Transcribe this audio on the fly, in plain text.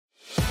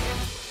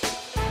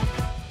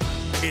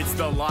It's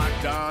the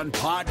Locked On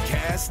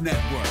Podcast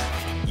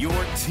Network, your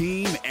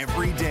team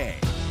every day.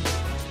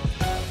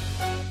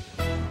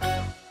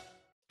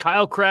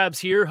 Kyle Krabs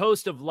here,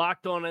 host of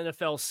Locked On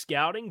NFL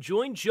Scouting.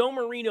 Join Joe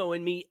Marino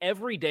and me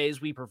every day as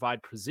we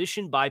provide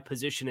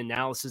position-by-position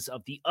analysis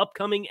of the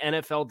upcoming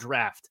NFL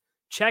Draft.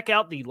 Check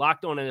out the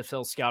Locked On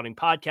NFL Scouting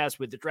podcast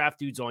with the Draft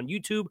Dudes on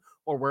YouTube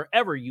or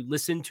wherever you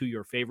listen to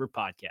your favorite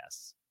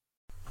podcasts.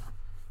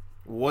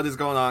 What is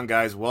going on,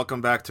 guys?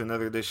 Welcome back to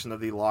another edition of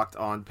the Locked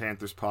On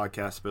Panthers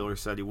podcast. Bill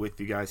Rossetti with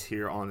you guys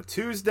here on a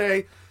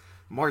Tuesday,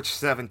 March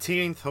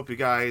 17th. Hope you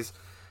guys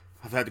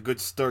have had a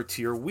good start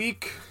to your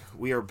week.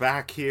 We are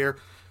back here.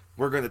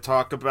 We're going to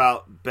talk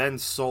about Ben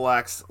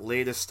Solak's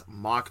latest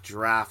mock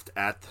draft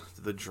at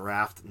the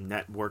Draft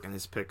Network and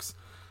his picks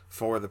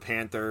for the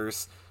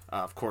Panthers.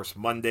 Of course,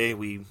 Monday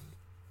we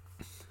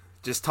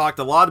just talked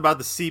a lot about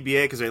the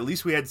CBA because at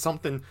least we had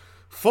something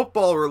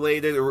football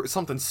related or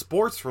something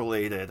sports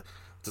related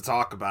to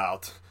talk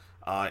about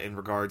in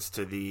regards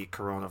to the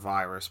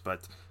coronavirus.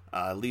 But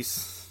at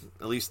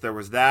least there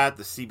was that.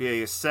 The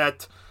CBA is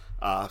set.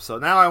 So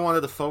now I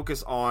wanted to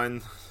focus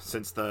on,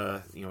 since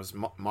his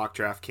mock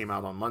draft came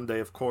out on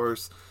Monday, of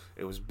course,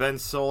 it was Ben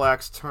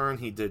Solak's turn.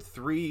 He did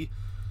three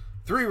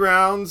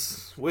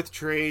rounds with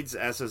trades,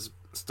 as has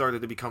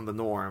started to become the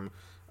norm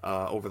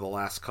over the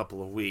last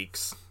couple of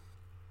weeks.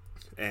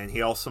 And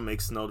he also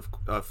makes note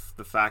of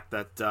the fact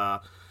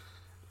that,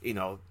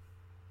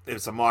 it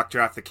was a mock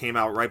draft that came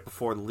out right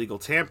before the legal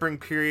tampering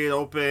period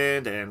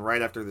opened and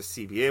right after the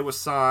CBA was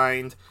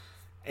signed.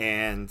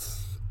 And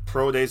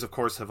pro days, of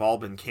course, have all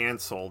been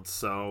canceled.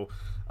 So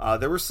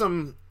there were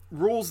some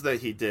rules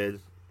that he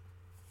did.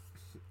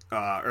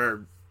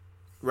 Or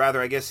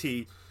rather, I guess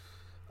he,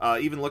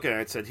 even looking at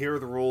it, said, here are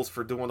the rules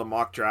for doing a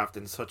mock draft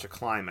in such a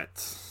climate.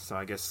 So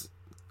I guess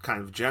kind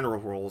of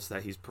general rules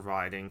that he's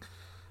providing.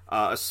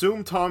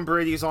 Assume Tom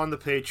Brady's on the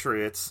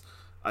Patriots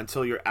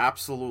until you're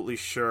absolutely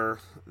sure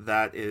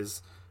that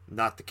is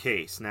not the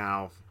case.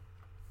 Now,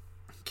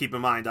 keep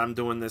in mind, I'm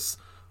doing this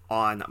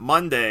on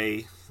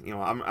Monday.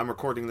 I'm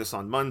recording this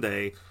on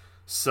Monday,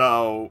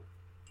 so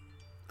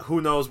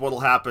who knows what'll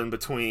happen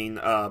between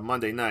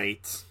Monday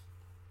night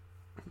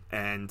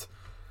and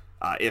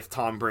if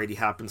Tom Brady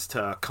happens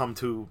to come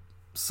to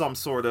some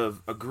sort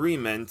of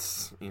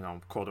agreement,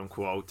 quote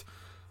unquote,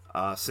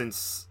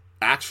 since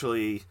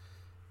actually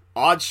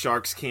Odd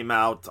Sharks came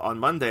out on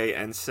Monday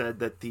and said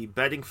that the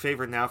betting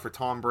favorite now for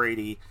Tom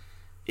Brady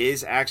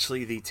is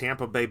actually the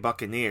Tampa Bay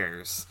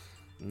Buccaneers.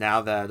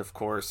 Now that, of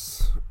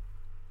course,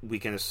 we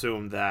can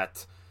assume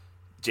that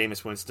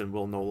Jameis Winston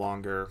will no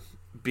longer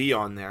be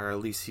on there, or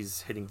at least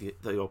he's hitting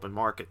the open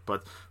market.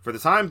 But for the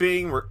time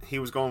being, he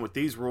was going with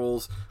these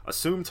rules.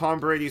 Assume Tom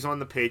Brady's on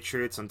the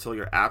Patriots until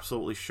you're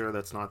absolutely sure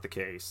that's not the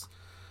case.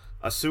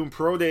 Assume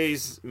pro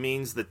days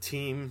means the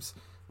teams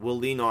will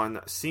lean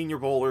on senior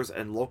bowlers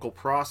and local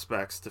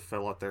prospects to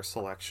fill out their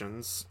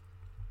selections,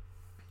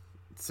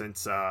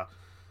 since that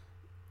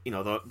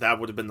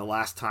would have been the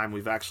last time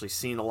we've actually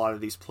seen a lot of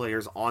these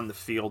players on the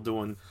field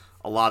doing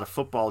a lot of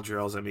football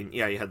drills. I mean,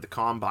 yeah, you had the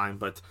combine,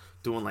 but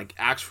doing like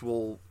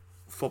actual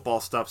football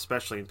stuff,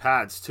 especially in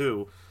pads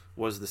too,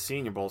 was the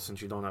Senior Bowl, since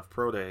you don't have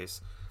pro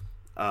days.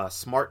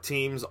 Smart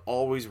teams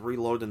always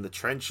reload in the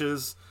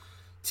trenches.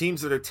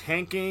 Teams that are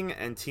tanking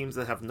and teams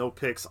that have no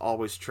picks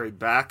always trade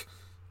back.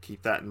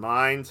 Keep that in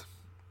mind.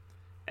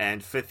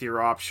 And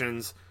fifth-year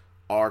options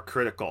are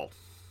critical.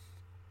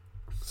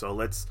 So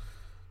let's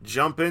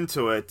jump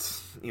into it.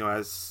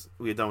 As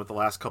we had done with the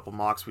last couple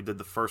mocks, we did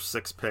the first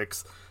 6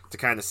 picks to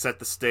kind of set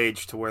the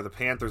stage to where the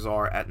Panthers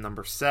are at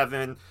number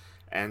 7.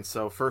 And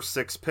so first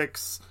 6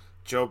 picks,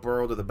 Joe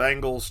Burrow to the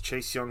Bengals,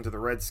 Chase Young to the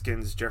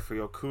Redskins, Jeffrey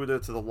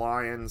Okudah to the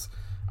Lions,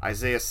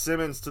 Isaiah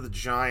Simmons to the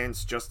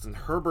Giants, Justin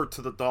Herbert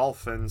to the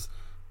Dolphins,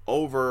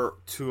 over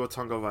Tua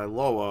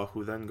Tagovailoa,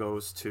 who then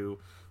goes to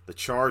the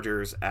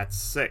Chargers at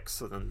 6.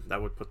 So then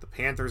that would put the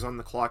Panthers on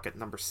the clock at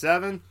number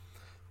 7.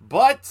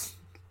 But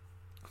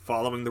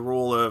following the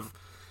rule of,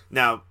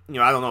 now,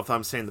 I don't know if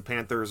I'm saying the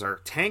Panthers are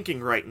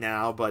tanking right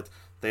now, but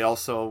they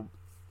also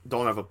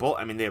don't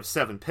have they have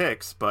 7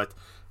 picks, but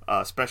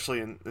especially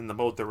in the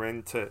mode they're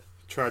in to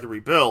try to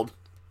rebuild,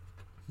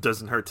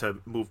 doesn't hurt to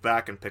move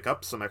back and pick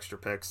up some extra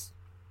picks.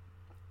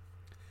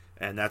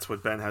 And that's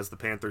what Ben has the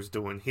Panthers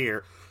doing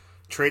here,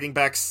 trading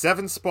back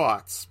 7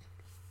 spots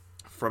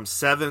from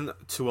 7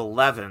 to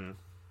 11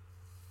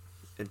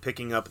 and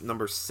picking up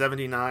number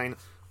 79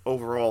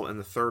 overall in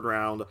the 3rd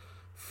round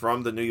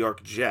from the New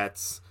York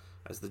Jets,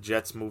 as the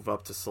Jets move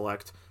up to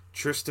select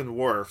Tristan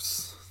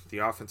Wirfs, the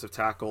offensive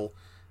tackle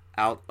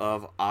out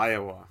of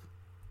Iowa.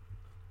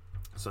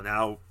 So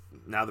now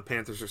the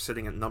Panthers are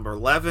sitting at number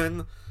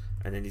 11,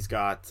 and then he's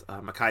got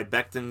Mekhi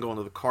Becton going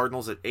to the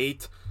Cardinals at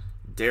 8,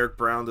 Derek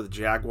Brown to the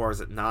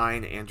Jaguars at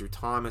 9, Andrew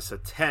Thomas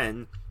at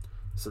 10.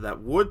 So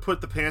that would put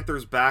the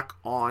Panthers back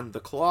on the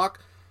clock.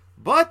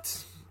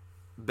 But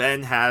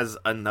Ben has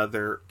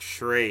another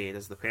trade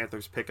as the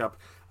Panthers pick up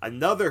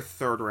another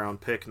 3rd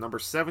round pick, number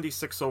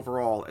 76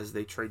 overall, as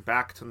they trade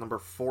back to number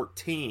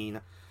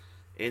 14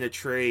 in a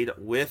trade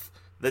with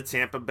the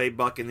Tampa Bay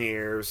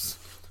Buccaneers,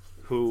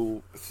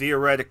 who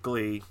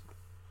theoretically,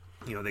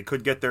 they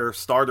could get their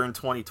starter in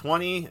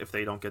 2020 if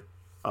they don't get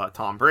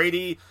Tom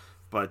Brady,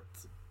 but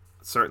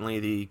certainly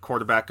the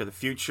quarterback of the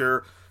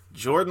future,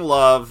 Jordan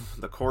Love,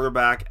 the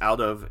quarterback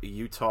out of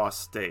Utah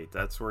State.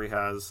 That's where he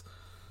has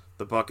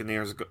the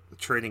Buccaneers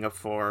trading up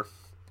for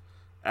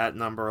at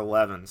number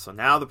 11. So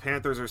now the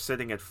Panthers are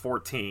sitting at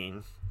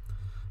 14.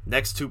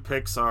 Next two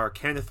picks are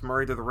Kenneth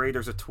Murray to the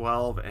Raiders at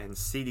 12 and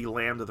CeeDee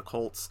Lamb to the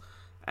Colts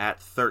at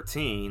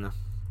 13.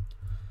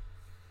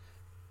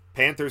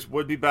 Panthers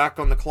would be back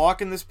on the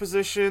clock in this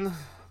position,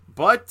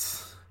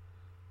 but,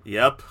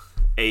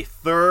 a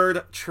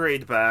third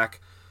trade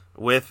back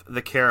with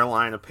the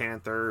Carolina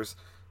Panthers,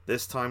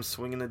 this time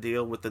swinging the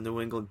deal with the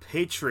New England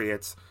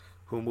Patriots,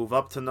 who move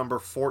up to number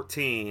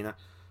 14,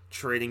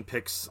 trading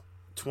picks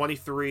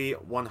 23,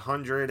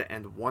 100,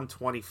 and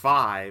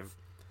 125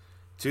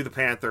 to the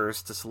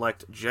Panthers to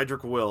select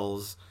Jedrick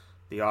Wills,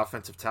 the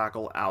offensive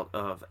tackle out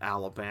of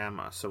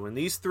Alabama. So in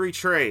these three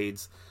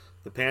trades,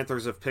 the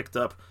Panthers have picked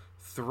up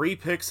 3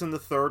 picks in the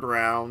third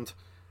round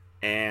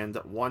and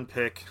 1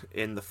 pick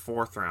in the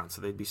fourth round. So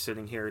they'd be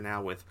sitting here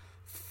now with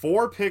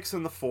 4 picks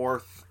in the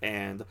 4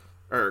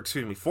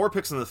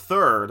 picks in the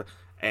third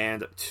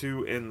and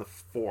 2 in the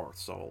fourth.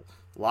 So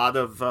a lot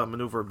of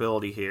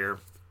maneuverability here.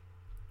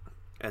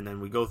 And then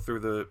we go through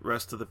the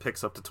rest of the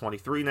picks up to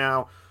 23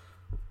 now.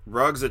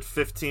 Ruggs at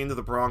 15 to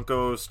the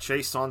Broncos.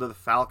 Chase on to the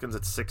Falcons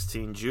at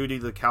 16. Judy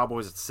to the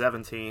Cowboys at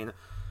 17.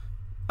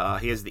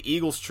 He has the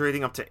Eagles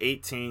trading up to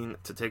 18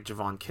 to take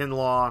Javon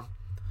Kinlaw.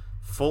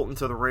 Fulton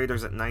to the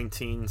Raiders at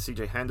 19.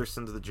 CJ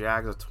Henderson to the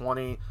Jags at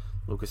 20.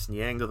 Lucas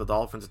Niang to the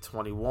Dolphins at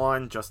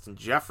 21. Justin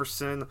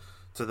Jefferson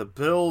to the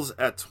Bills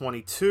at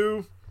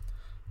 22.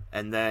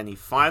 And then he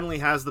finally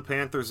has the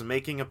Panthers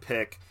making a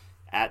pick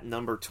at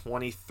number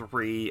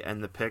 23.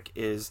 And the pick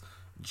is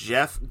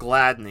Jeff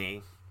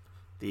Gladney,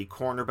 the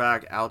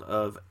cornerback out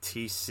of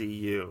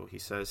TCU. He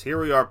says, "Here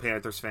we are,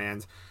 Panthers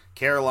fans.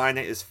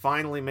 Carolina is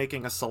finally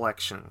making a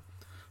selection.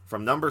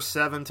 From number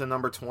 7 to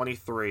number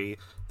 23,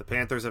 the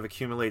Panthers have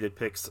accumulated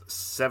picks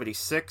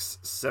 76,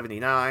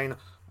 79,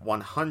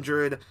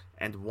 100,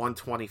 and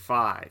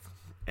 125.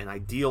 An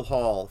ideal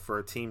haul for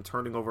a team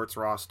turning over its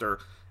roster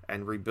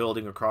and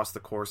rebuilding across the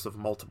course of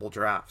multiple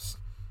drafts.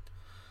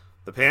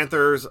 The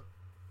Panthers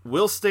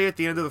will stay at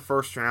the end of the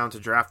first round to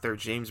draft their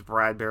James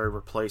Bradberry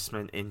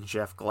replacement in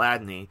Jeff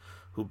Gladney,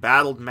 who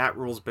battled Matt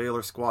Rule's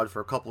Baylor squad for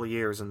a couple of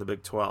years in the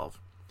Big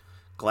 12.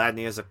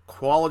 Gladney is a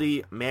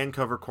quality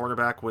man-cover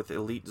cornerback with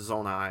elite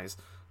zone eyes.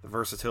 The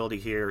versatility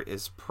here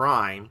is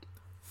prime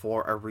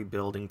for a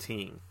rebuilding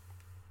team."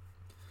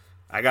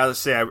 I gotta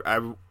say,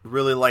 I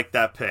really like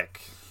that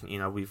pick.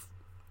 We've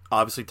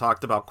obviously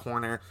talked about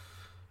corner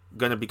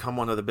going to become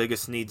one of the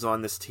biggest needs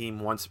on this team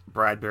once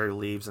Bradberry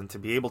leaves, and to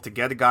be able to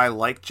get a guy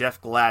like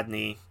Jeff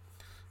Gladney,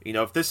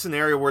 if this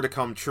scenario were to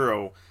come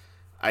true,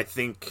 I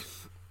think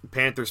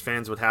Panthers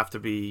fans would have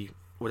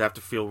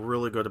to feel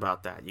really good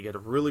about that. You get a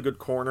really good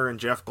corner in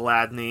Jeff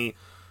Gladney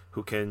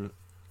who can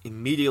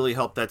immediately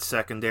help that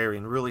secondary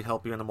and really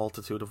help you in a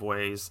multitude of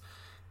ways,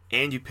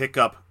 and you pick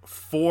up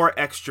 4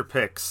 extra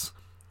picks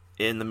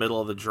in the middle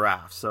of the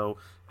draft. So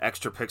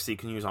extra picks that you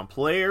can use on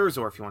players,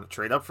 or if you want to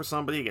trade up for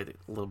somebody, you get a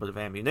little bit of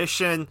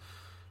ammunition.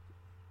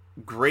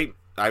 Great.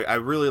 I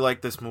really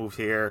like this move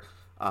here.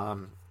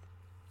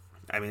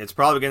 It's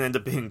probably going to end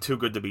up being too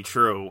good to be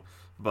true,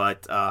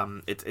 but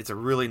it's a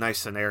really nice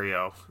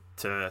scenario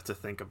to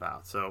think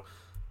about. So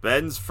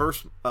Ben's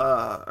first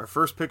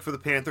pick for the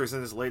Panthers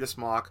in his latest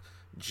mock,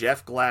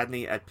 Jeff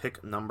Gladney at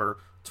pick number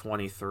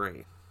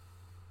 23.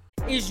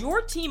 Is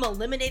your team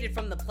eliminated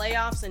from the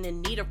playoffs and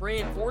in need of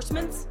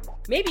reinforcements?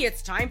 Maybe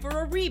it's time for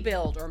a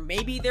rebuild, or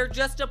maybe they're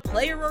just a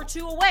player or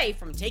two away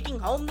from taking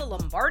home the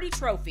Lombardi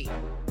Trophy.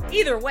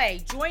 Either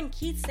way, join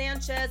Keith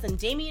Sanchez and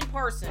Damian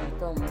Parson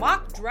for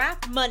Mock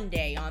Draft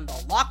Monday on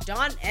the Locked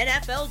On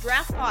NFL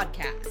Draft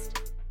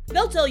Podcast.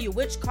 They'll tell you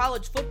which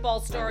college football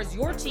stars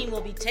your team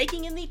will be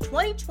taking in the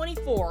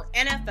 2024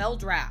 NFL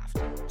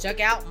Draft. Check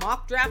out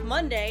Mock Draft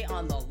Monday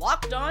on the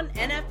Locked On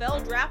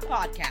NFL Draft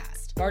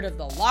Podcast, part of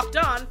the Locked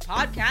On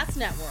Podcast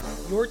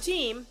Network. Your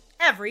team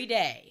every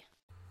day.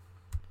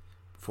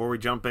 Before we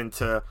jump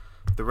into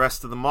the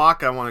rest of the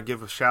mock, I want to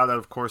give a shout out,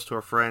 of course, to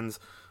our friends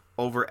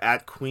over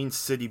at Queen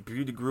City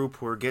Beauty Group,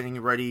 who are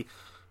getting ready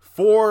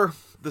for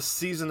the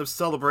season of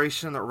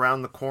celebration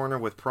around the corner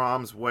with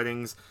proms,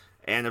 weddings,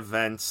 and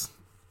events.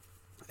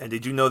 And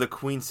did you know that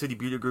Queen City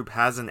Beauty Group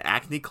has an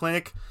acne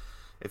clinic?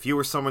 If you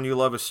or someone you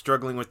love is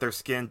struggling with their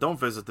skin, don't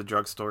visit the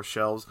drugstore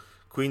shelves.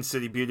 Queen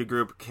City Beauty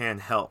Group can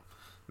help.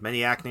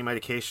 Many acne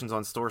medications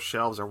on store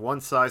shelves are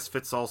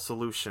one-size-fits-all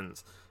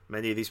solutions.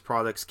 Many of these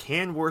products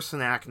can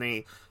worsen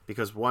acne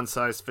because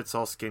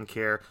one-size-fits-all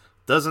skincare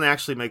doesn't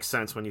actually make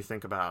sense when you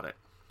think about it.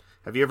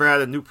 Have you ever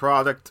had a new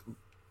product,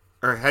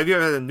 or have you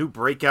ever had a new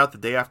breakout the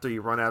day after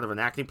you run out of an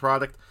acne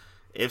product?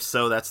 If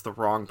so, that's the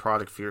wrong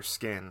product for your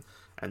skin.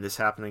 And this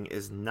happening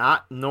is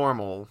not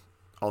normal,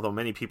 although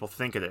many people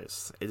think it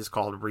is. It is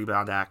called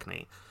rebound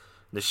acne.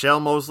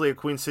 Nichelle Mosley at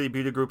Queen City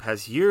Beauty Group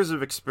has years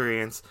of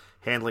experience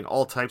handling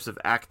all types of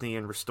acne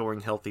and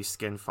restoring healthy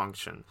skin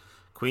function.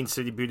 Queen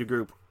City Beauty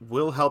Group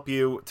will help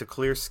you to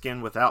clear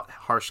skin without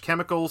harsh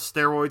chemicals,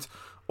 steroids,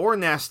 or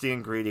nasty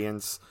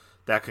ingredients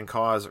that can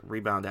cause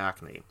rebound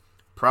acne.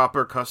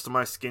 Proper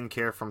customized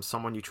skincare from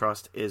someone you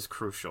trust is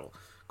crucial.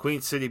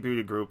 Queen City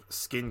Beauty Group,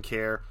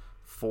 skincare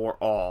for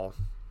all.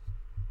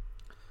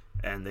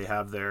 And they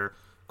have their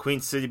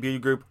Queen City Beauty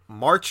Group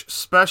March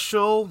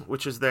Special,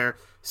 which is their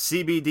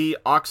CBD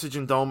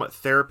Oxygen Dome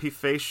Therapy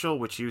Facial,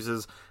 which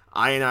uses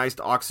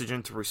ionized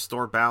oxygen to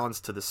restore balance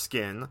to the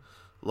skin.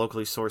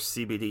 Locally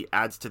sourced CBD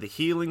adds to the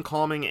healing,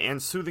 calming,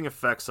 and soothing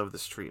effects of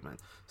this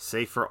treatment.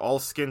 Safe for all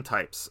skin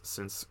types,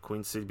 since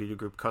Queen City Beauty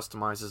Group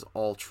customizes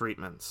all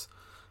treatments.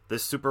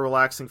 This super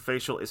relaxing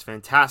facial is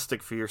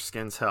fantastic for your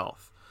skin's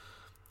health.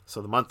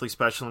 So the monthly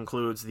special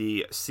includes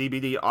the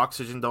CBD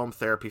Oxygen Dome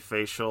Therapy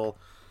Facial,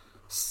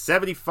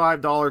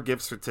 $75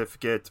 gift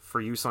certificate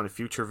for use on a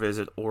future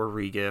visit or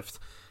regift,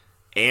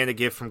 and a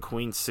gift from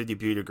Queen City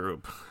Beauty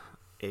Group.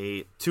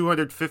 A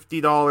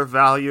 $250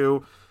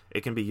 value.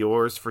 It can be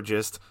yours for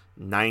just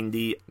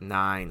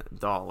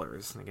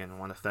 $99. Again, I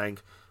want to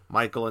thank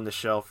Michael and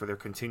Nichelle for their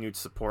continued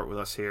support with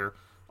us here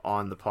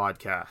on the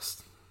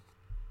podcast.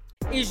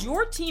 Is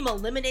your team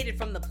eliminated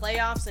from the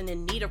playoffs and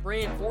in need of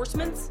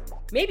reinforcements?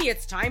 Maybe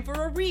it's time for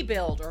a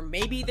rebuild, or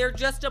maybe they're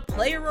just a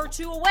player or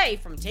two away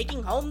from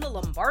taking home the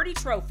Lombardi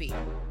Trophy.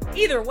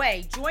 Either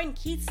way, join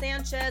Keith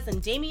Sanchez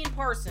and Damian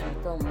Parson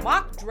for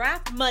Mock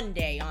Draft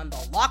Monday on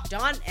the Locked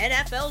On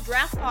NFL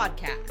Draft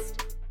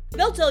Podcast.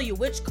 They'll tell you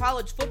which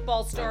college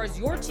football stars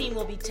your team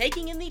will be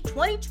taking in the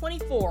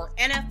 2024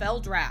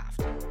 NFL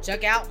Draft.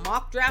 Check out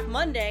Mock Draft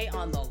Monday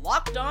on the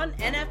Locked On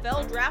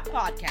NFL Draft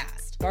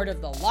Podcast, part of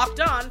the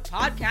Locked On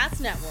Podcast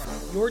Network,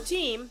 your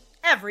team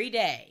every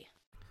day.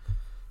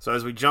 So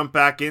as we jump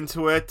back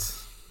into it,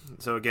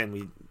 so again,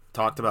 we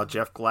talked about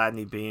Jeff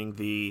Gladney being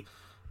the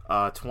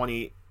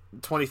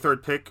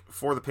 23rd pick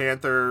for the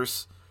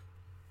Panthers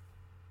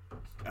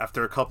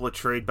after a couple of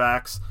trade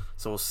backs.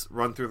 So we'll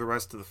run through the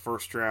rest of the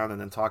first round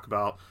and then talk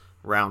about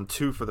round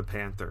 2 for the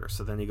Panthers.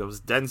 So then he goes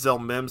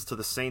Denzel Mims to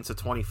the Saints at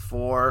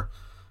 24.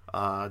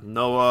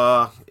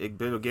 Noah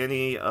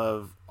Igbinoghene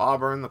of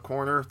Auburn, the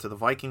corner, to the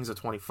Vikings at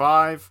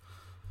 25.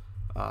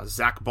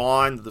 Zach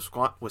Bond,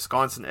 the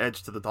Wisconsin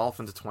edge, to the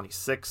Dolphins at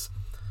 26.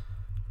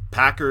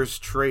 Packers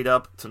trade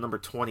up to number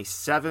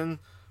 27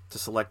 to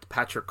select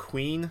Patrick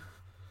Queen.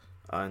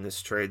 In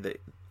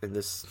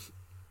this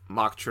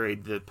mock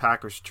trade, the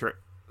Packers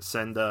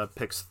send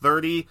picks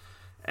 30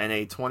 and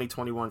a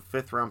 2021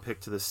 fifth-round pick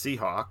to the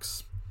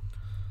Seahawks.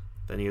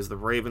 Then he has the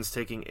Ravens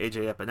taking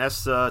A.J.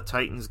 Epinesa.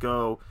 Titans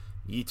go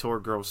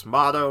Yetur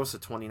Gross-Matos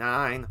at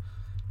 29.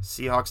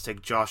 Seahawks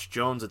take Josh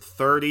Jones at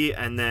 30.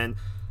 And then,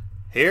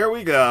 here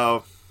we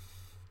go.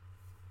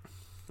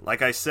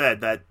 Like I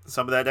said, that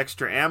some of that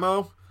extra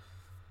ammo,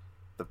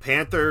 the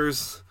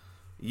Panthers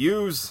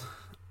use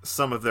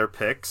some of their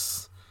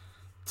picks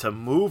to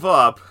move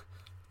up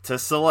to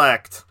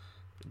select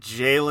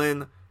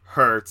Jalen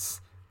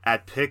Hurts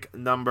at pick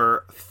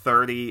number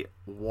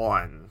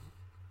 31.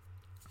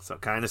 So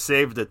kind of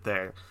saved it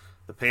there.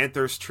 The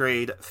Panthers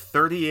trade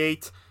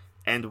 38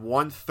 and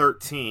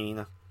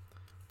 113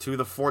 to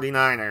the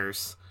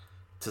 49ers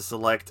to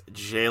select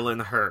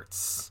Jalen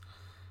Hurts.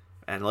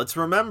 And let's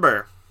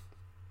remember,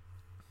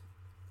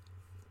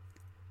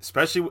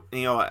 especially,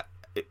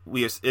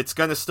 it's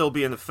going to still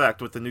be in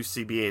effect with the new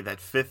CBA,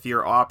 that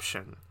fifth-year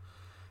option.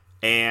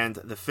 And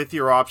the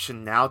fifth-year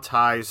option now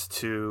ties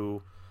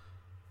to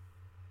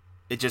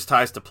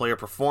player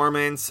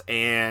performance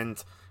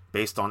and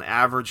based on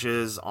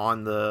averages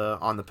on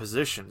the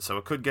position. So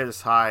it could get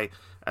as high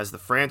as the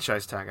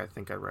franchise tag, I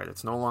think I read.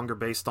 It's no longer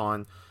based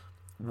on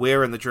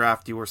where in the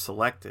draft you were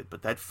selected.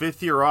 But that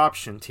fifth-year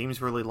option,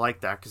 teams really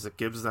like that because it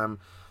gives them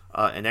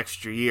an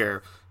extra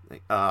year.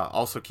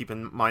 Also keep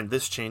in mind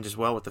this change as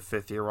well with the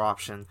fifth-year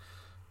option.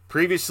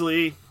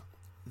 Previously,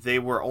 they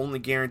were only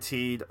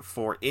guaranteed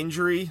for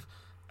injury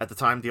at the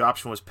time the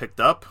option was picked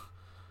up.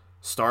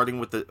 Starting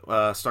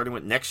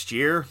with next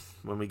year,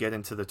 when we get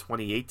into the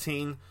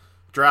 2018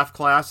 draft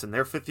class and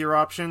their fifth-year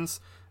options,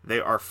 they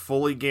are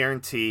fully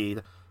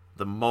guaranteed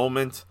the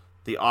moment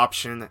the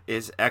option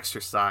is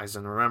exercised.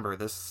 And remember,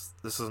 this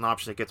is an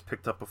option that gets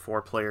picked up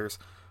before players'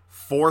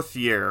 fourth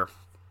year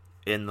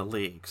in the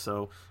league.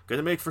 So going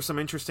to make for some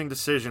interesting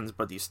decisions,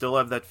 but you still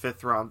have that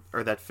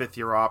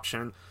fifth-year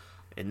option.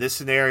 In this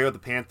scenario, the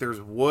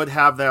Panthers would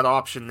have that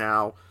option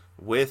now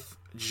with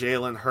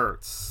Jalen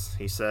Hurts.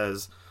 He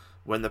says,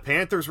 when the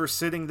Panthers were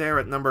sitting there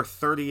at number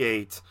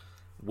 38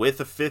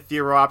 with a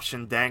fifth-year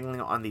option dangling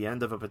on the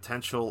end of a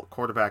potential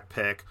quarterback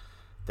pick,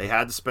 they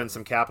had to spend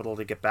some capital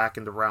to get back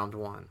into round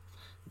 1.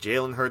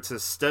 Jalen Hurts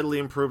has steadily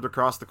improved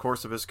across the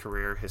course of his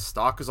career. His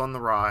stock is on the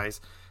rise,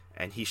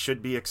 and he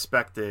should be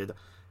expected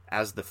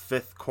as the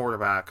 5th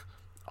quarterback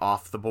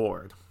off the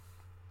board.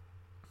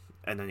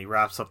 And then he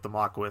wraps up the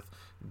mock with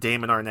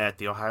Damon Arnett,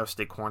 the Ohio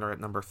State corner, at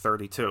number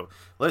 32.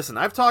 Listen,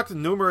 I've talked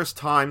numerous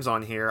times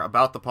on here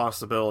about the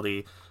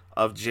possibility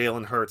of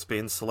Jalen Hurts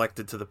being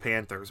selected to the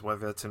Panthers,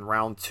 whether it's in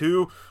round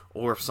 2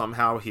 or if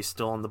somehow he's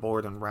still on the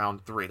board in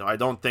round 3. Though I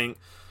don't think,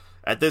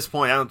 at this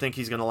point, I don't think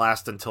he's going to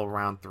last until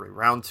round 3.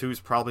 Round 2 is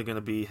probably going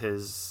to be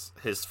his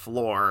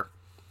floor,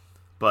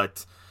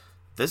 but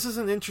this is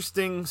an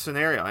interesting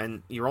scenario,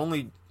 and you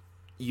only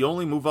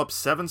move up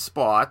 7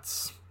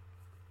 spots,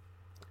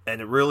 and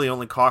it really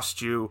only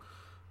costs you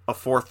a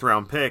 4th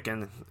round pick.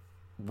 And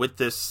with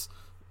these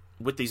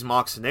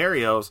mock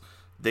scenarios,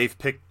 they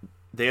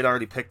had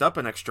already picked up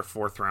an extra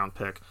 4th round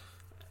pick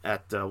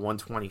at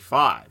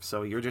 125.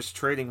 So you're just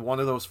trading one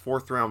of those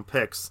 4th round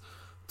picks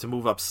to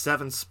move up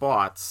 7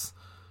 spots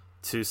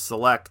to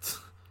select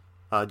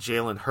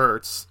Jalen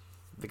Hurts,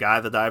 the guy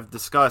that I've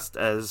discussed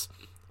as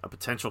a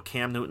potential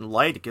Cam Newton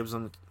light. It gives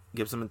him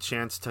a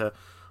chance to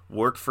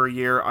work for a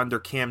year under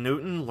Cam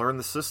Newton, learn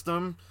the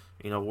system,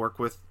 work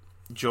with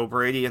Joe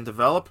Brady and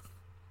develop,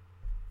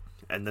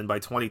 and then by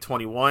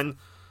 2021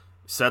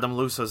 set him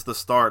loose as the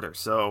starter.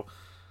 So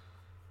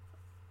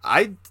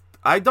I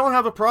don't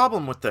have a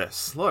problem with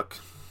this. Look,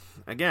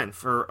 again,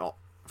 for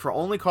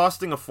only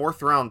costing a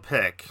 4th round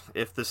pick,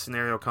 if this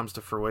scenario comes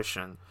to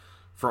fruition,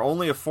 for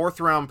only a 4th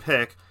round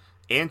pick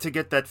and to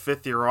get that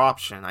 5th year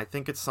option, I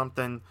think it's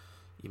something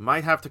you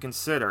might have to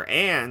consider.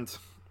 And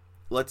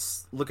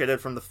let's look at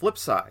it from the flip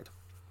side.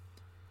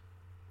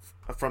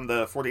 From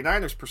the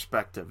 49ers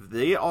perspective,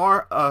 they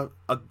are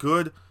a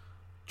good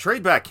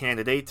trade back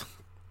candidate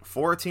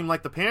for a team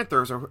like the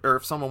Panthers, or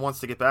if someone wants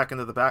to get back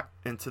into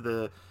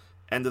the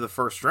end of the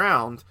first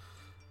round,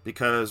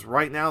 because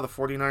right now the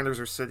 49ers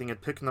are sitting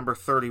at pick number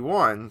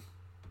 31,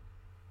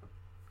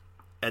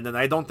 and then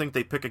I don't think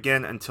they pick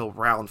again until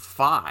round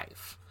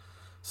 5.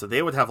 So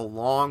they would have a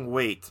long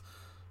wait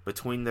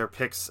between their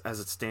picks as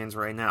it stands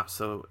right now.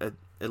 So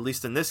at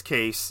least in this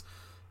case,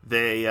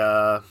 they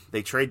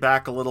trade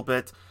back a little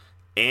bit,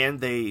 and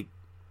they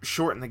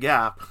shorten the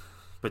gap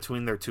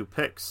between their 2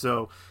 picks.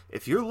 So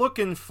if you're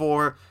looking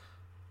for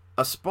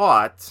a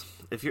spot,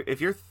 if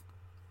you're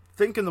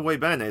thinking the way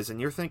Ben is,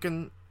 and you're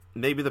thinking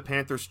maybe the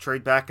Panthers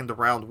trade back into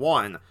round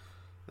 1,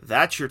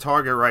 that's your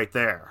target right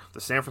there.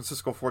 The San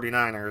Francisco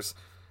 49ers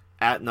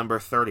at number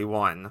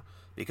 31,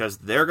 because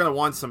they're going to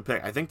want some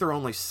pick. I think they're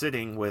only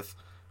sitting with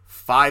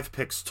 5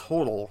 picks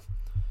total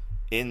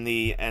in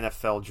the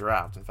NFL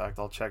draft. In fact,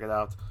 I'll check it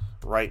out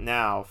right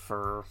now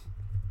for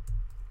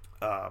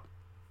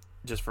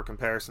just for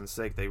comparison's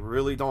sake. They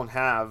really don't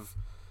have,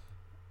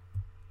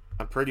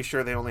 I'm pretty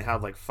sure they only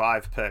have like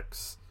 5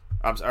 picks.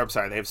 I'm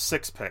sorry, they have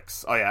 6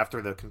 picks. Oh yeah,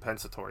 after the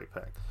compensatory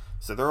pick.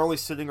 So they're only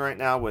sitting right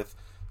now with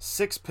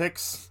 6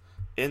 picks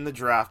in the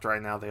draft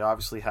right now. They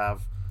obviously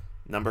have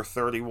number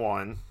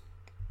 31.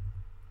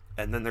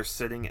 And then they're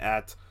sitting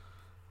at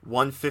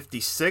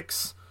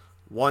 156,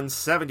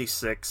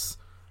 176,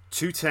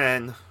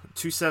 210,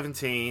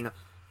 217,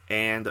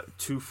 and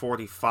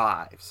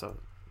 245. So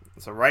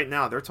right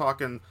now they're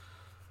talking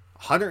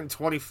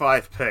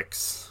 125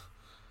 picks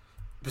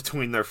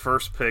between their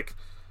first pick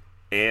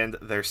and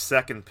their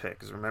second pick.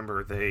 Because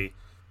remember, they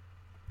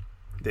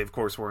of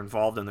course were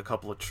involved in a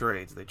couple of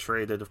trades. They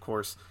traded, of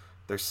course,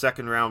 their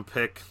 2nd round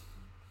pick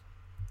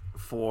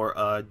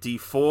for D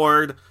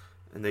Ford,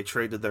 and they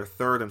traded their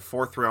 3rd and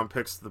 4th round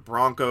picks to the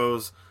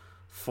Broncos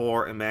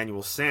for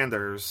Emmanuel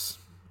Sanders.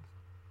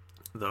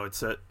 Though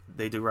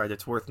they do write,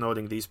 it's worth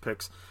noting these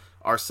picks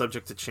are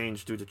subject to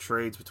change due to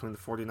trades between the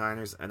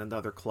 49ers and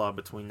another club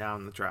between now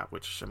and the draft,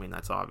 which, I mean,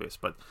 that's obvious.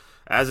 But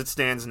as it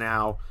stands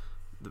now,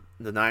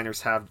 the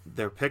Niners have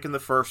their pick in the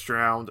 1st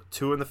round,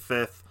 2 in the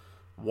 5th,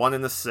 1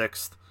 in the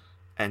 6th,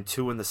 and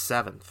 2 in the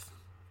 7th.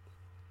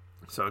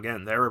 So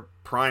again, they're a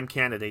prime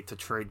candidate to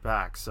trade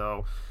back.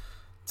 So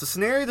it's a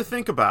scenario to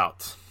think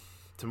about,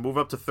 to move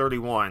up to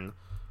 31,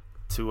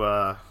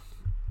 to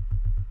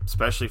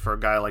especially for a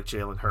guy like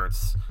Jalen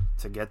Hurts,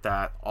 to get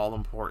that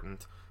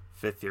all-important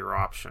 5th year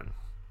option.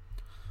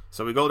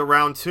 So we go to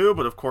round 2,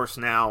 but of course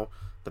now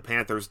the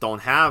Panthers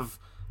don't have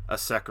a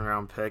 2nd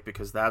round pick,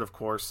 because that, of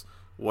course,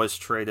 was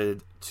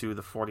traded to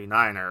the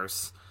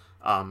 49ers.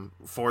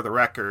 For the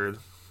record,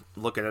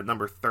 looking at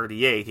number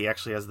 38, he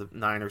actually has the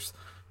Niners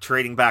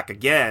trading back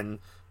again,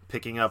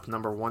 picking up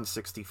number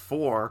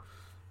 164,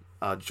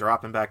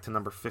 dropping back to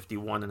number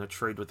 51 in a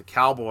trade with the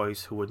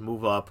Cowboys, who would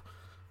move up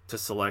to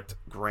select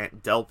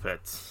Grant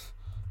Delpit.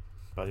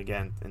 But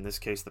again, in this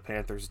case, the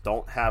Panthers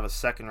don't have a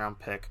 2nd round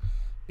pick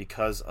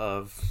because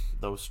of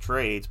those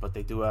trades, but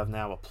they do have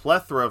now a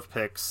plethora of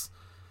picks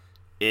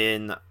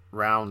in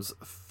rounds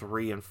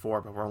 3 and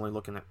 4, but we're only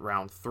looking at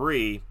round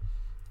 3,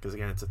 because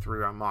again, it's a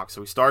 3-round mock.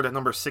 So we start at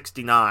number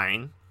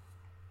 69,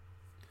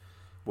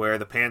 where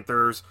the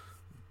Panthers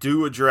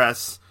do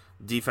address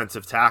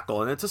defensive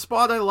tackle, and it's a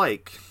spot I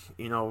like.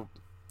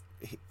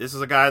 This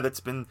is a guy that's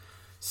been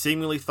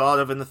seemingly thought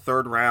of in the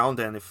 3rd round,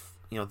 and if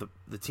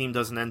the team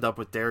doesn't end up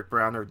with Derek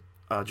Brown or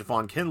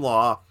Javon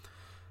Kinlaw,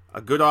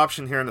 a good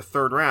option here in the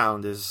 3rd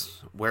round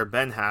is where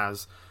Ben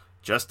has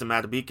Justin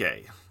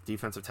Madubuike,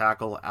 defensive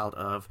tackle out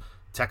of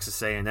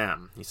Texas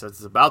A&M. He says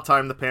it's about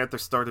time the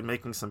Panthers started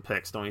making some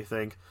picks, don't you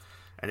think?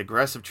 An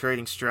aggressive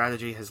trading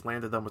strategy has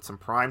landed them with some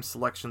prime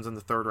selections in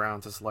the third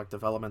round to select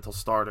developmental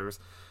starters,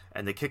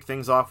 and they kick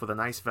things off with a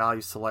nice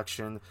value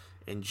selection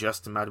in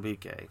Justin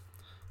Madubuike.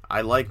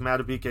 I like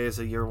Madubuike as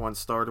a year one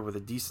starter with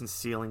a decent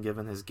ceiling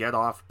given his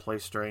get-off, play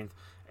strength,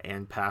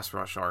 and pass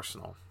rush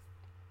arsenal.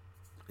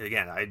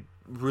 Again, I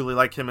really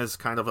like him as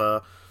kind of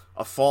a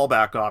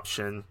fallback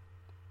option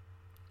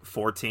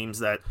for teams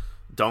that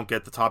don't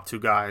get the top two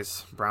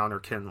guys, Brown or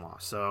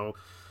Kinlaw.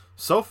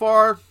 So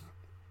far,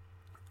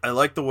 I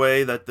like the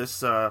way that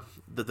this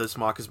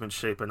mock has been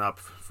shaping up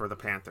for the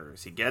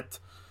Panthers. You get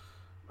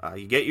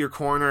your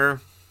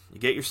corner, you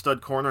get your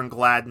stud corner in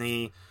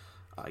Gladney,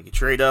 you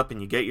trade up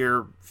and you get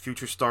your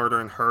future starter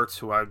in Hurts,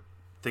 who I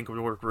think would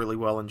work really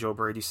well in Joe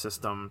Brady's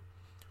system,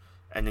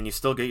 and then you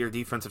still get your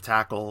defensive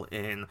tackle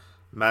in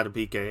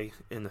Madubuike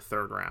in the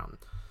third round.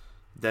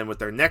 Then with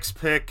their next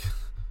pick,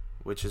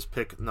 which is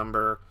pick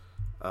number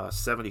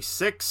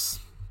 76,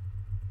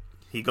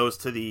 he goes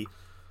to the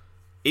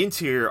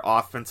interior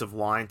offensive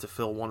line to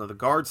fill one of the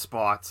guard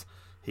spots.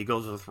 He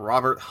goes with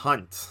Robert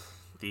Hunt,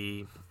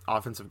 the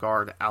offensive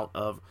guard out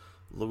of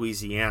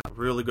Louisiana.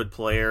 Really good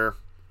player,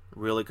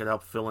 really could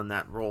help fill in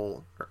that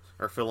role,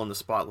 or fill in the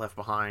spot left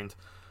behind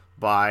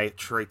by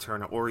Trey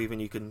Turner, or even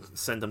you can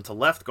send him to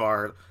left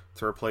guard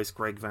to replace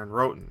Greg Van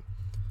Roten.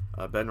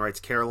 Ben writes,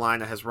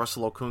 Carolina has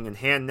Russell Okung in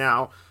hand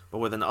now, but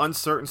with an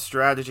uncertain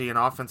strategy and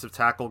offensive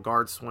tackle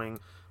guard swing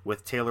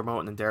with Taylor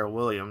Moton and Darrell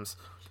Williams,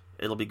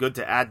 it'll be good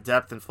to add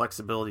depth and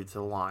flexibility to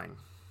the line.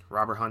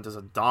 Robert Hunt is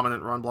a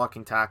dominant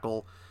run-blocking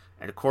tackle,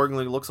 and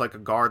accordingly looks like a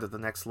guard at the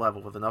next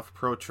level with enough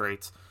pro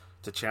traits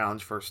to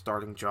challenge for a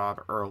starting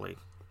job early.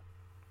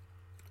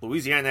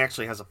 Louisiana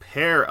actually has a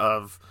pair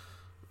of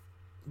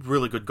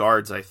really good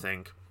guards, I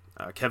think.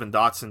 Kevin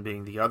Dotson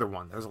being the other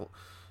one.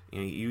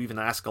 You even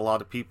ask a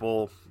lot of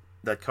people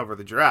that cover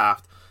the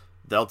draft,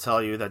 they'll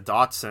tell you that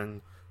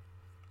Dotson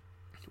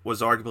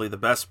was arguably the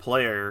best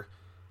player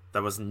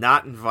that was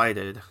not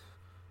invited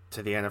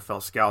to the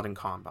NFL scouting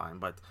combine,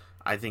 but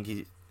I think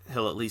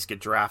he'll at least get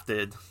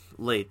drafted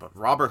late. But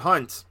Robert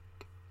Hunt,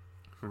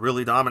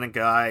 really dominant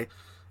guy,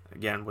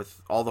 again,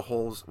 with all the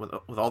holes,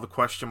 with all the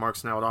question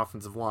marks now at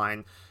offensive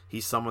line,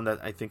 he's someone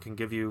that I think can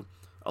give you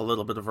a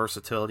little bit of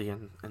versatility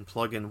and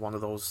plug in one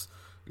of those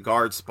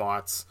guard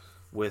spots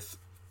with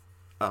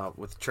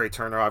Trey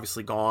Turner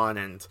obviously gone,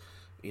 and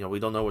we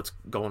don't know what's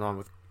going on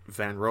with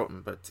Van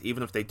Roten. But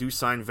even if they do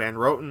sign Van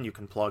Roten, you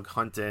can plug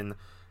Hunt in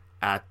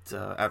at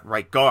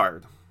right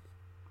guard.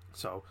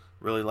 So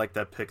really like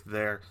that pick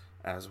there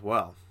as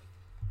well.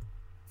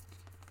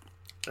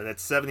 And at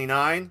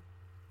 79,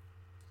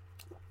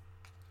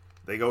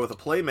 they go with a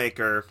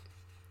playmaker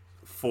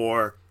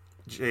for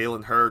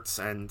Jalen Hurts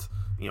and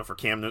for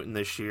Cam Newton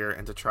this year,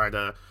 and to try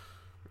to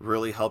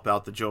really help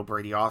out the Joe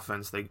Brady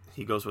offense,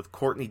 he goes with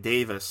Courtney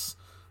Davis,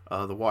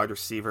 the wide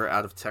receiver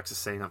out of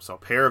Texas A&M. So a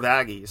pair of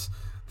Aggies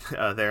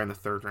there in the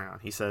third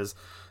round. He says,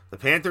 the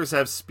Panthers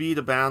have speed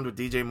abound with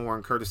DJ Moore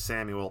and Curtis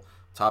Samuel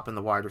topping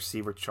the wide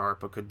receiver chart,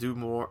 but could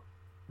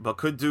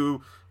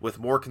do with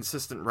more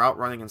consistent route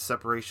running and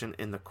separation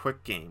in the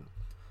quick game.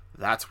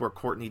 That's where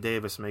Courtney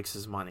Davis makes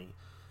his money.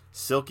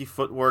 Silky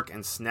footwork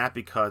and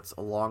snappy cuts,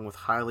 along with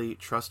highly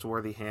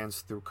trustworthy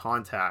hands through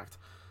contact,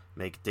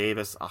 make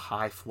Davis a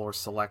high floor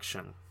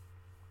selection.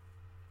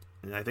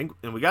 And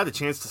we got a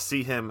chance to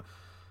see him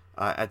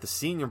at the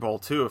Senior Bowl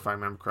too, if I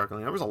remember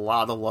correctly. There was a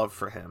lot of love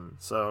for him.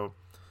 So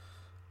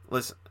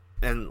let's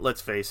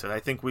face it, I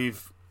think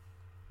we've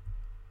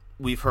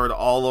heard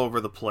all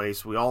over the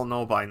place. We all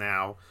know by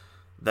now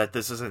that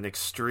this is an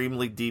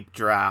extremely deep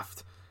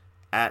draft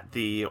at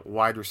the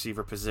wide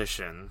receiver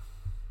position.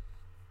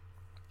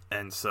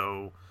 And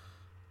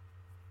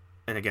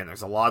again,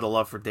 there's a lot of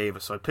love for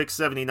Davis. So I picked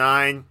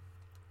 79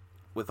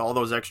 with all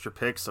those extra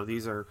picks. So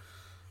these are,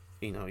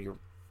 you're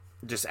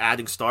just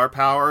adding star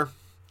power.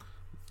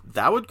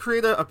 That would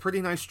create a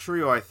pretty nice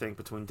trio, I think,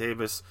 between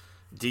Davis,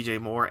 DJ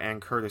Moore,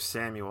 and Curtis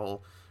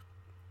Samuel.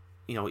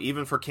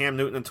 Even for Cam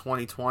Newton in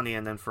 2020,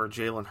 and then for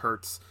Jalen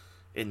Hurts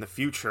in the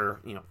future,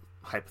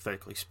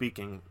 hypothetically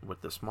speaking,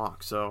 with this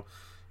mock. So,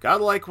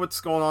 gotta like what's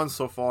going on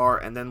so far.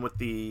 And then with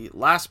the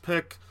last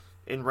pick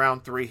in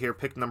round 3 here,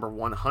 pick number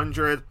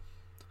 100,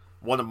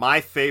 one of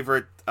my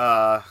favorite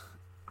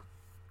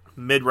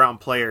mid-round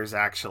players,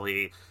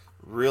 actually.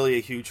 Really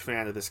a huge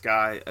fan of this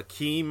guy,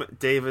 Akeem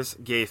Davis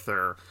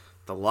Gaither,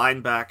 the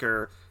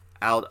linebacker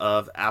out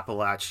of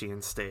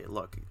Appalachian State.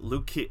 Look,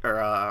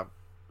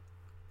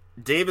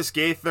 Davis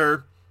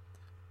Gaither,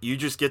 you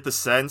just get the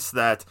sense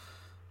that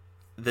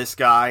this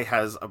guy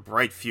has a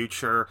bright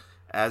future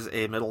as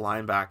a middle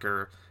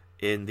linebacker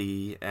in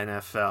the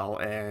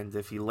NFL. And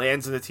if he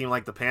lands in a team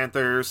like the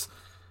Panthers,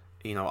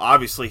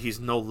 obviously he's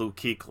no Luke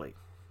Kuechly.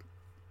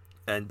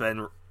 And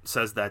Ben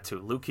says that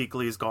too. Luke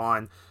Kuechly is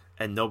gone,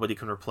 and nobody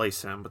can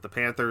replace him. But the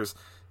Panthers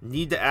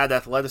need to add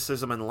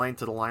athleticism and length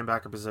to the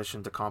linebacker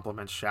position to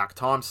complement Shaq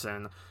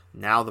Thompson,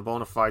 now the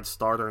bona fide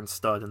starter and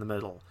stud in the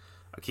middle.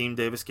 Akeem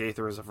Davis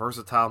Gaither is a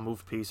versatile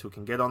move piece who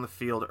can get on the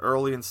field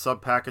early in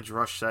sub-package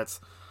rush sets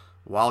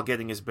while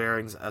getting his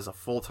bearings as a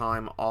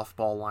full-time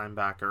off-ball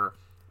linebacker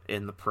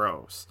in the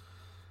pros.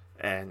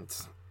 And,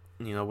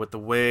 you know, with the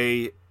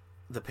way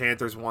the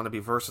Panthers want to be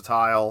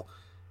versatile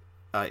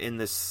in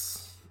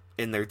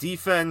their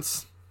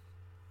defense,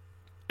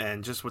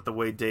 and just with the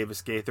way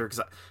Davis Gaither, because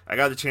I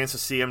got a chance to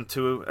see him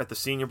too at the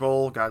Senior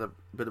Bowl, got a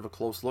bit of a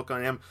close look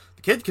on him.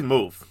 The kid can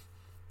move.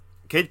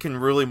 The kid can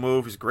really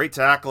move. He's a great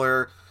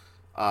tackler.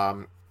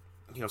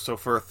 So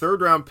for a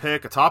third-round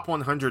pick, a top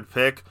 100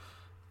 pick,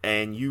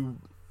 and you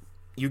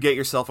get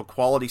yourself a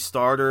quality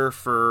starter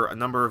for a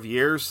number of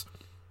years,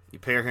 you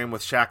pair him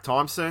with Shaq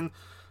Thompson,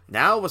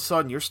 now all of a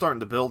sudden you're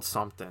starting to build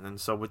something. And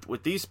so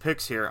with these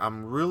picks here,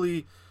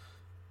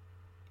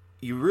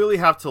 you really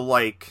have to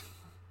like,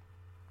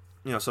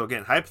 so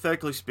again,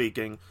 hypothetically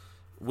speaking,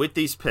 with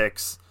these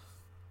picks,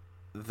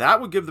 that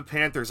would give the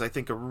Panthers, I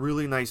think, a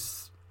really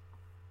nice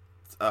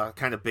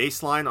kind of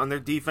baseline on their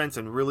defense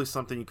and really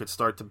something you could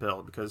start to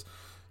build, because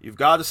you've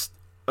got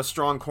a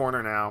strong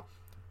corner now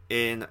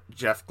in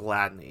Jeff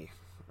Gladney,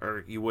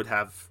 or you would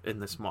have in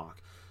this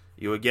mock.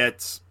 You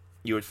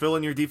would fill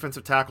in your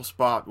defensive tackle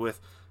spot with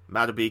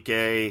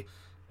Madubuike,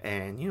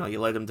 and you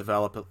let him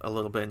develop a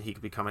little bit, and he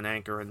could become an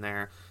anchor in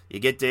there. You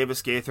get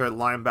Davis Gaither at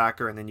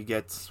linebacker, and then you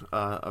get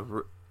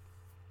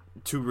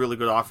two really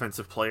good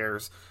offensive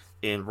players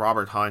in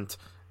Robert Hunt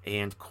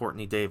and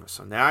Courtney Davis.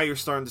 So now you're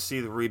starting to see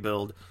the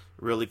rebuild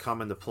really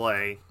come into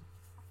play.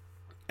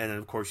 And then,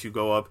 of course, you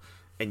go up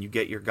and you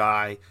get your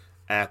guy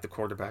at the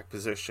quarterback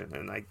position.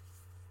 And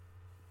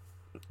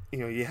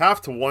you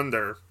have to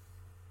wonder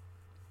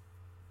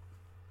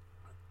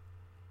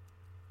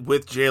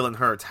with Jalen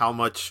Hurts how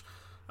much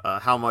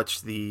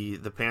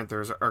the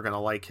Panthers are going to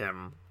like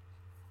him.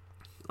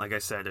 Like I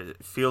said,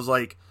 it feels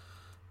like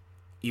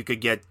you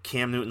could get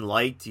Cam Newton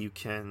light.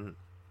 And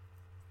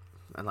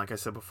like I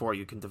said before,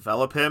 you can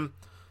develop him.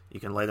 You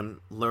can let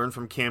him learn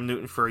from Cam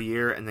Newton for a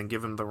year and then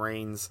give him the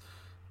reins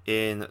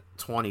in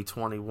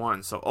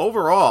 2021. So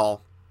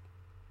overall,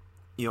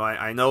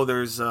 I know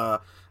there's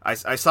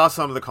I saw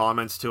some of the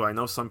comments too. I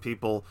know some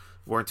people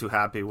weren't too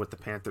happy with the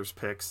Panthers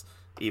picks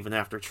even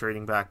after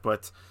trading back,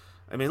 but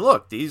I mean,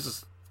 look,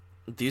 these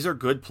are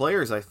good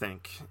players, I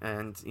think.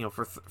 And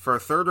for a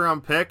third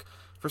round pick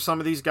for some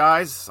of these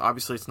guys,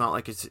 obviously it's not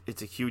like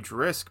it's a huge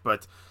risk,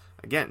 but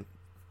again,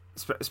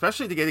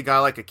 especially to get a guy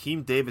like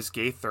Akeem Davis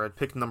Gaither at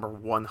pick number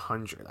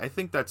 100, I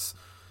think that's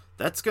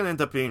going to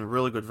end up being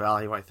really good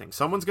value. I think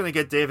someone's going to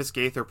get Davis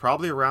Gaither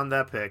probably around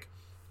that pick,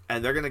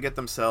 and they're going to get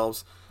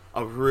themselves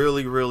a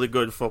really, really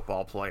good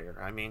football player.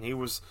 I mean,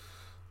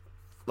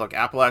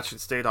 Appalachian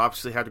State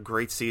obviously had a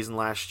great season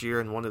last year,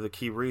 and one of the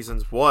key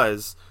reasons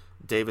was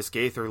Davis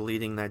Gaither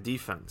leading that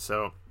defense.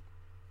 So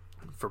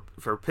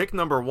for pick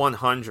number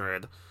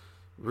 100,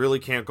 really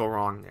can't go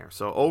wrong there.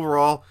 So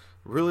overall,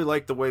 really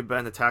like the way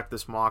Ben attacked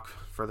this mock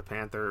for the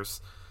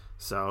Panthers.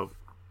 So,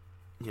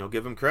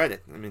 give him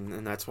credit. I mean,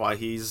 and that's why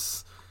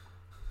he's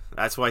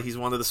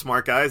one of the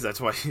smart guys.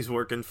 That's why he's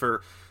working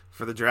for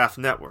the Draft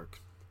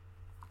Network.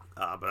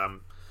 But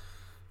I'm,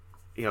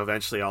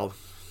 eventually I'll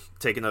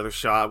take another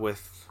shot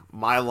with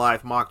my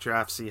live mock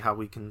draft, see how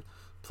we can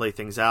play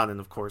things out. And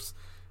of course,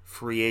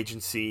 free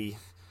agency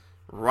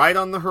right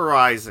on the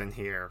horizon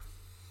here.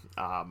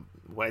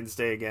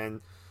 Wednesday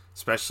again,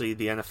 especially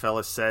the NFL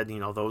has said,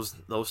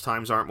 those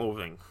times aren't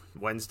moving.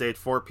 Wednesday at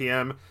 4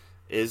 p.m.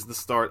 is the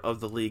start of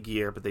the league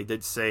year, but they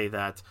did say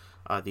that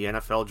the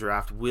NFL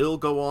draft will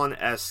go on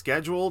as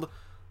scheduled,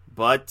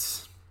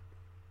 but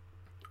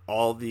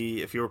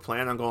if you were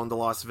planning on going to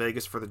Las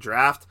Vegas for the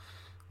draft,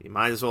 you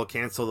might as well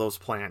cancel those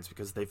plans,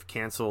 because they've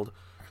canceled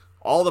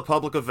all the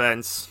public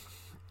events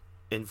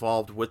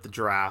involved with the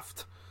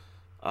draft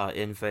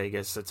in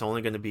Vegas. It's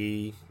only going to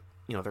be,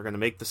 they're going to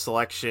make the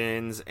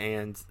selections,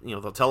 and,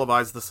 they'll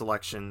televise the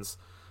selections,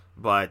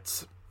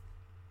 but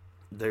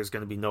there's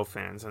going to be no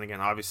fans. And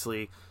again,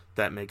 obviously,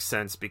 that makes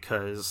sense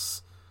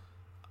because,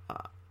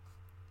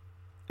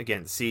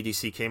 again,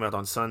 CDC came out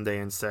on Sunday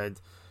and said,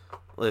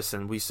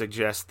 listen, we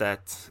suggest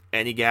that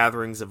any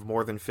gatherings of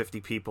more than 50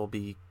 people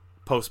be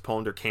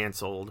postponed or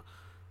canceled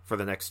for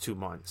the next 2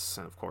 months.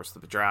 And of course,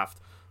 the draft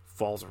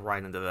falls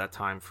right into that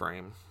time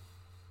frame.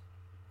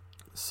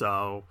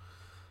 So,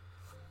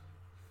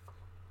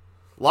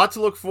 a lot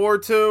to look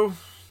forward to.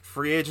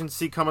 Free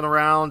agency coming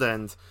around,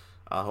 and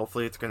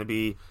hopefully it's going to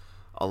be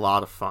a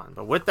lot of fun.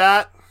 But with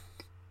that,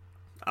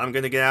 I'm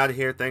going to get out of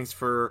here. Thanks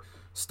for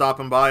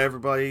stopping by,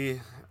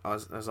 everybody.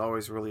 As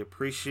always, really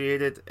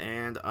appreciate it.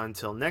 And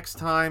until next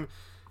time,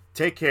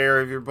 take care,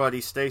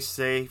 everybody. Stay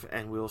safe,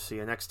 and we'll see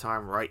you next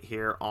time right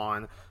here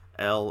on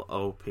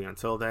LOP.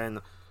 Until then,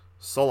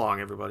 so long,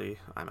 everybody.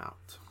 I'm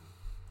out.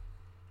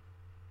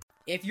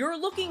 If you're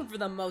looking for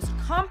the most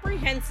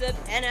comprehensive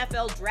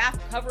NFL draft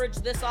coverage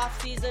this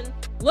offseason,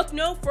 look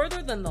no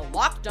further than the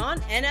Locked On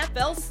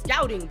NFL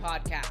Scouting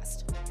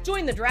Podcast.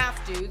 Join the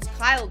draft dudes,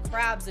 Kyle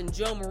Krabs and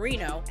Joe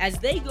Marino, as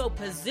they go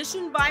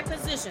position by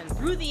position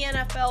through the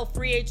NFL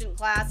free agent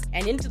class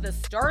and into the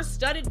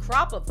star-studded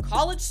crop of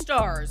college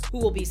stars who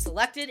will be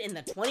selected in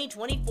the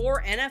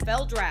 2024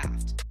 NFL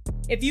Draft.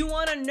 If you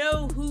want to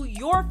know who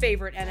your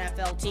favorite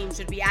NFL team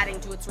should be adding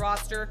to its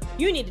roster,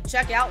 you need to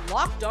check out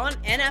Locked On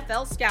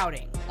NFL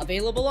Scouting,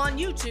 available on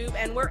YouTube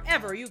and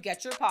wherever you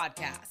get your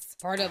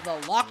podcasts. Part of the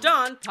Locked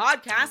On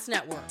Podcast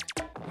Network,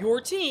 your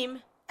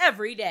team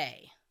every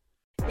day.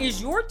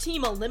 Is your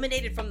team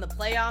eliminated from the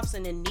playoffs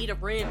and in need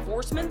of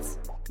reinforcements?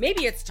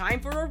 Maybe it's time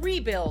for a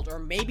rebuild, or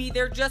maybe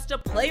they're just a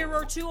player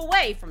or two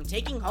away from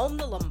taking home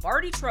the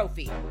Lombardi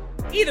Trophy.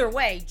 Either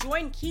way,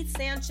 join Keith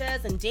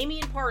Sanchez and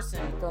Damian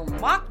Parson for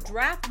Mock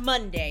Draft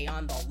Monday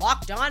on the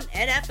Locked On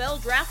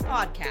NFL Draft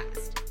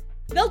Podcast.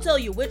 They'll tell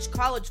you which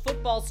college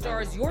football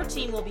stars your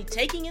team will be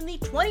taking in the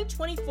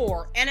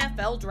 2024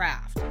 NFL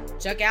Draft.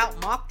 Check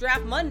out Mock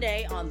Draft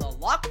Monday on the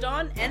Locked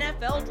On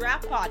NFL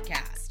Draft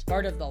Podcast,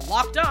 part of the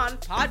Locked On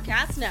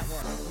Podcast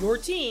Network, your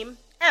team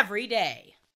every day.